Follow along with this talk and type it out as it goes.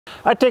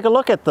I take a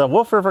look at the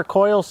Wolf River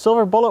Coil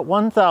Silver Bullet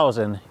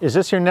 1000. Is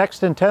this your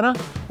next antenna?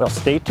 Well,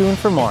 stay tuned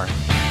for more.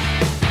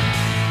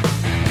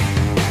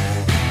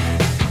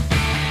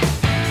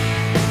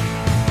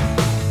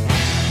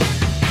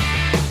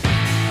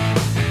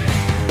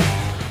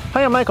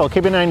 Hi, I'm Michael,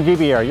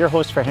 KB9VBR, your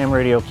host for Ham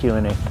Radio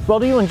Q&A. Well,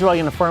 do you enjoy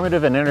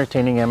informative and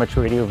entertaining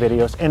amateur radio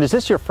videos? And is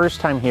this your first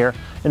time here?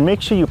 And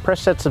make sure you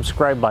press that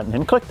subscribe button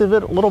and click the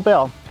little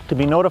bell to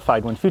be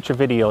notified when future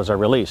videos are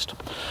released.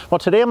 Well,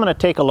 today I'm going to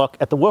take a look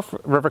at the Wolf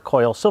River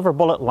Coil Silver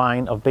Bullet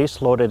line of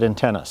base-loaded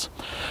antennas.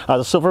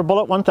 The Silver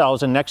Bullet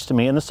 1000 next to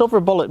me and the Silver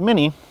Bullet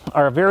Mini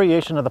are a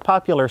variation of the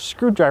popular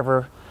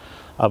screwdriver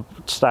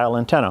style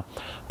antenna.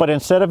 But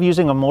instead of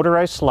using a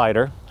motorized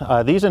slider,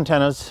 these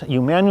antennas,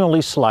 you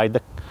manually slide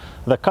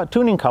the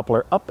tuning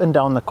coupler up and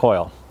down the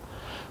coil.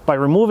 By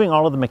removing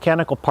all of the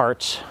mechanical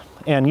parts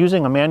and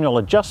using a manual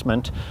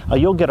adjustment,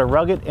 you'll get a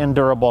rugged and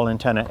durable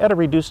antenna at a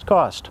reduced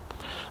cost.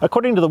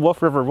 According to the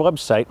Wolf River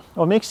website,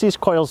 what makes these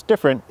coils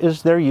different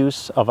is their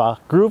use of a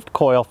grooved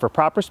coil for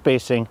proper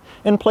spacing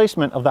and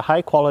placement of the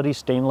high-quality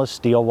stainless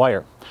steel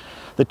wire.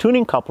 The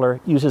tuning coupler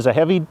uses a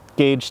heavy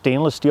gauge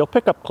stainless steel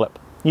pickup clip.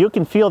 You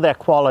can feel that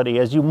quality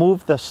as you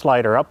move the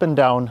slider up and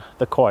down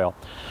the coil.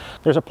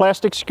 There's a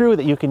plastic screw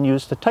that you can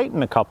use to tighten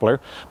the coupler,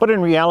 but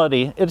in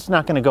reality, it's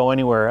not going to go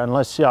anywhere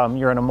unless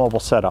you're in a mobile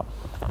setup.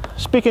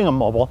 Speaking of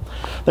mobile,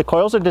 the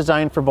coils are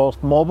designed for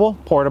both mobile,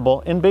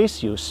 portable, and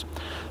base use.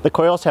 The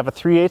coils have a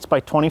 3/8 by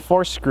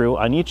 24 screw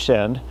on each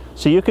end,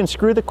 so you can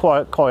screw the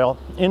coil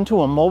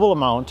into a mobile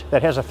mount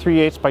that has a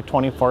 3/8 by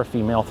 24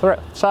 female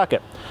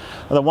socket.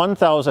 The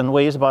 1000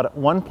 weighs about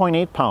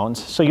 1.8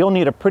 pounds, so you'll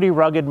need a pretty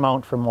rugged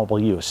mount for mobile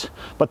use.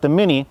 But the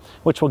Mini,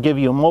 which will give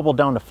you a mobile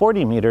down to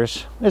 40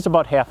 meters, is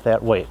about half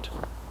that weight.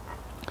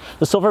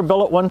 The Silver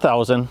Bullet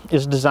 1000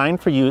 is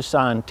designed for use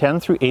on 10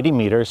 through 80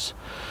 meters,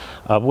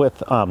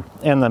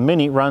 and the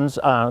Mini runs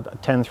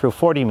 10 through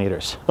 40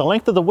 meters. The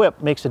length of the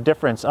whip makes a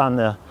difference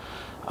on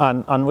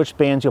which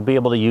bands you'll be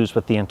able to use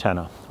with the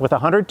antenna. With a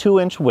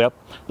 102-inch whip,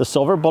 the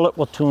Silver Bullet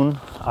will tune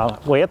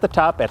way at the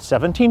top at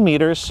 17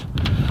 meters,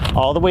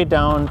 all the way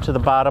down to the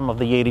bottom of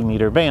the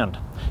 80-meter band.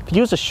 If you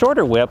use a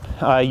shorter whip,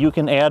 you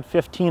can add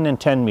 15 and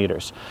 10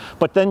 meters,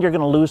 but then you're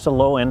going to lose the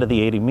low end of the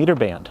 80-meter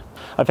band.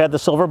 I've had the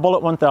Silver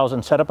Bullet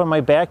 1000 set up in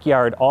my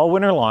backyard all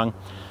winter long,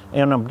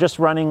 and I'm just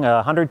running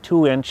a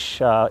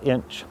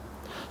 102-inch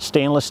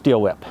stainless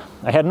steel whip.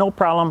 I had no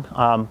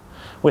problem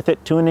with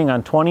it tuning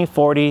on 20,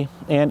 40,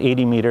 and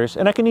 80 meters,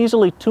 and I can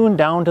easily tune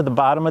down to the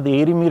bottom of the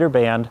 80-meter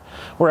band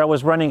where I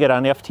was running it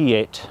on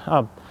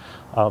FT8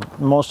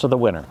 most of the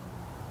winter.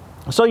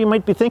 So you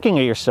might be thinking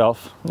of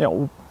yourself,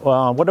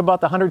 what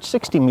about the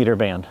 160-meter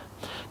band?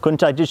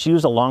 Couldn't I just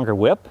use a longer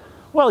whip?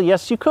 Well,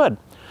 yes, you could.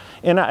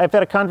 And I've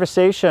had a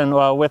conversation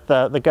with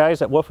the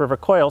guys at Wolf River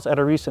Coils at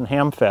a recent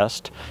Ham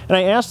Fest, and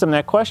I asked them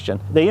that question.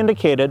 They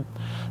indicated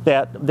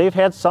that they've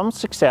had some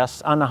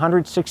success on the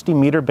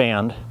 160-meter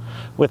band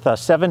with a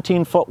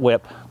 17-foot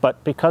whip,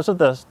 but because of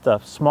the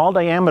small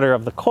diameter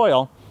of the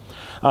coil,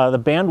 the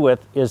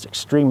bandwidth is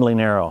extremely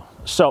narrow.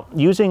 So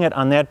using it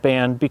on that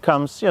band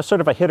becomes sort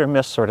of a hit or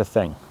miss sort of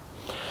thing.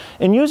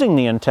 In using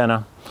the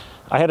antenna,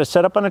 I had it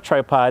set up on a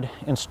tripod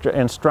and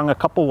strung a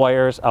couple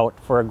wires out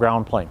for a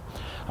ground plane.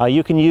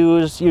 You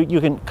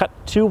can cut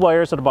 2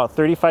 wires at about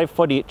 35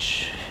 foot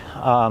each.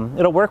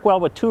 It'll work well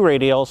with 2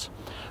 radials,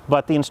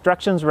 but the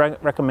instructions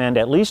recommend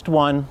at least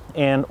 1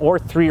 or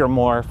 3 or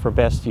more for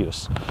best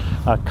use.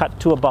 Cut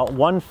to about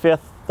 1/5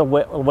 the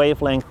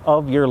wavelength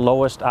of your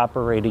lowest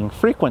operating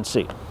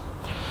frequency.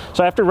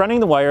 So after running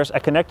the wires, I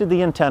connected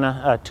the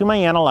antenna to my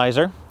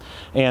analyzer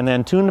and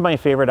then tuned my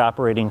favorite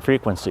operating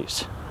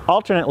frequencies.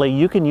 Alternately,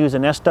 you can use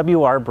an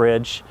SWR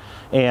bridge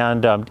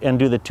and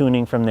do the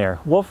tuning from there.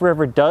 Wolf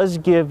River does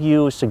give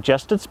you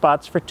suggested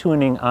spots for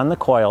tuning on the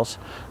coils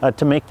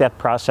to make that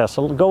process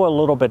go a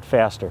little bit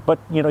faster, but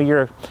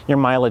your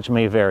mileage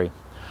may vary.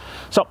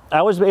 So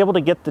I was able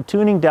to get the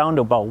tuning down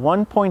to about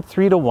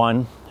 1.3 to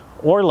 1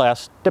 or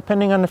less,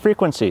 depending on the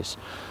frequencies.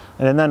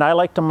 And then I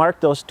like to mark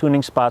those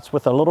tuning spots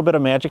with a little bit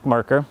of magic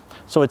marker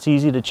so it's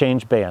easy to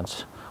change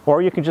bands.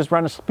 Or you can just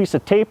run a piece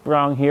of tape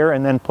around here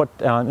and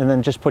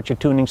then just put your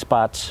tuning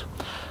spots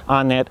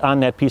on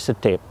that piece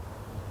of tape.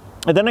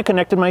 And then I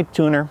connected my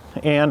tuner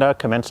and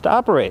commenced to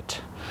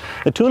operate.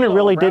 The tuner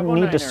really didn't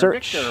need to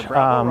search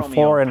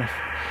for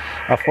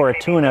a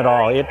tune at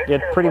all.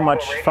 It pretty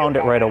much found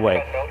it right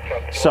away.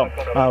 So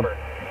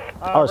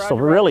so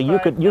really, you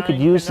could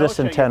use this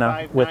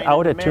antenna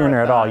without a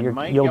tuner at all.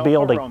 You'll be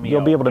able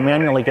to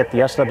manually get the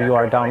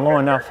SWR down low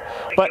enough.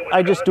 But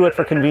I just do it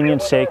for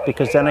convenience sake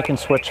because then I can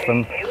switch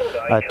from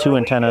 2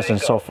 antennas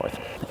and so forth.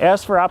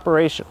 As for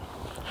operation,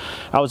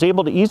 I was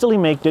able to easily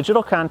make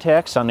digital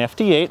contacts on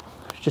FT8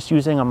 just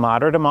using a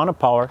moderate amount of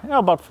power,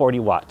 about 40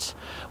 watts.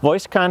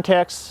 Voice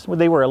contacts,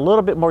 they were a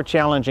little bit more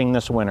challenging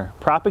this winter.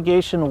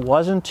 Propagation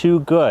wasn't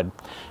too good,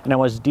 and I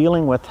was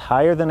dealing with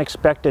higher than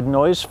expected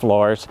noise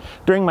floors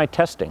during my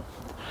testing.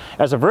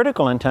 As a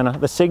vertical antenna,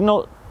 the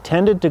signal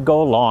tended to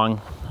go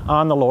long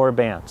on the lower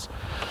bands.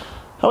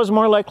 I was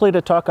more likely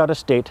to talk out of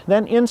state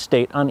than in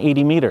state on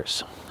 80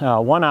 meters.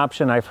 One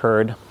option I've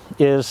heard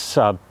is,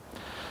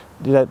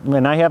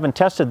 and I haven't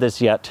tested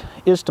this yet,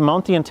 is to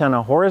mount the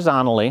antenna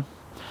horizontally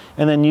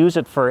and then use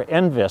it for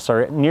NVIS,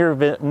 or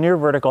near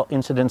vertical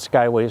incident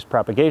skywaves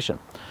propagation.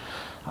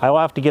 I will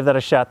have to give that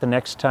a shot the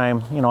next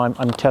time,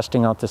 I'm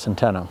testing out this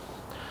antenna.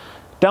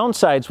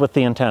 Downsides with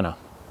the antenna.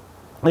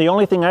 The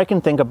only thing I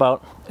can think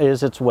about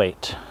is its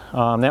weight.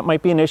 That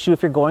might be an issue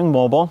if you're going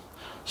mobile,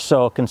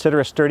 so consider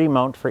a sturdy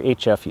mount for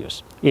HF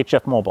use,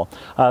 HF mobile.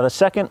 The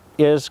second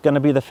is going to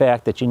be the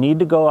fact that you need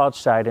to go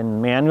outside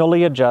and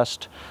manually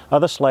adjust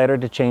the slider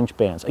to change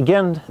bands.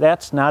 Again,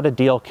 that's not a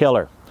deal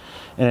killer,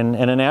 and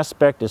an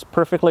aspect is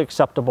perfectly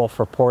acceptable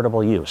for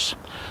portable use.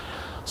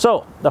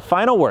 So the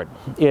final word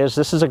is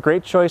this is a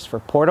great choice for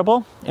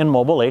portable and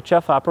mobile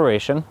HF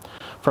operation.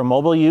 For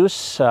mobile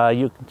use,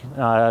 you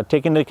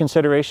take into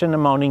consideration the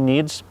mounting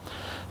needs.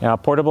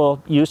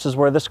 Portable use is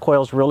where this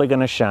coil is really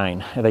going to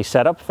shine. They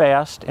set up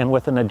fast, and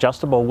with an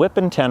adjustable whip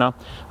antenna,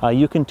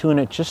 you can tune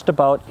it just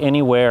about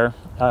anywhere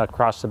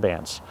across the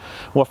bands.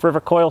 Wolf River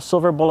Coil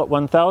Silver Bullet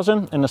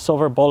 1000 and the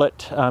Silver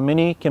Bullet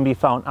Mini can be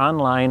found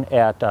online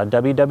at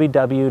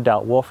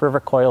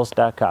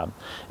www.wolfrivercoils.com.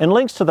 And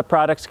links to the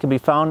products can be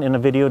found in the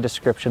video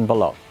description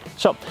below.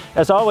 So,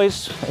 as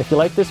always, if you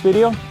like this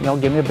video,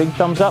 give me a big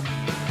thumbs up.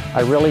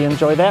 I really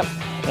enjoy that.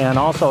 And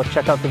also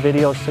check out the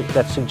videos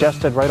that's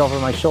suggested right over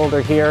my shoulder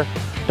here.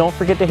 Don't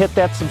forget to hit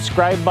that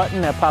subscribe button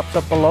that pops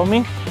up below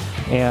me.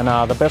 And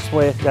that's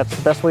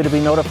the best way to be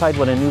notified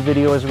when a new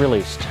video is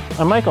released.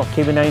 I'm Michael,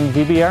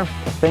 KB9VBR.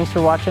 Thanks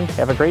for watching.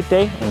 Have a great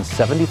day in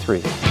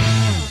 73.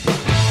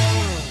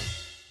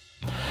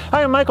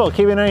 Hi, I'm Michael,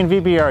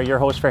 KB9VBR, your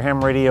host for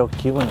Ham Radio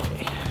Q&A.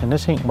 And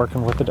this ain't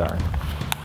working with the darn.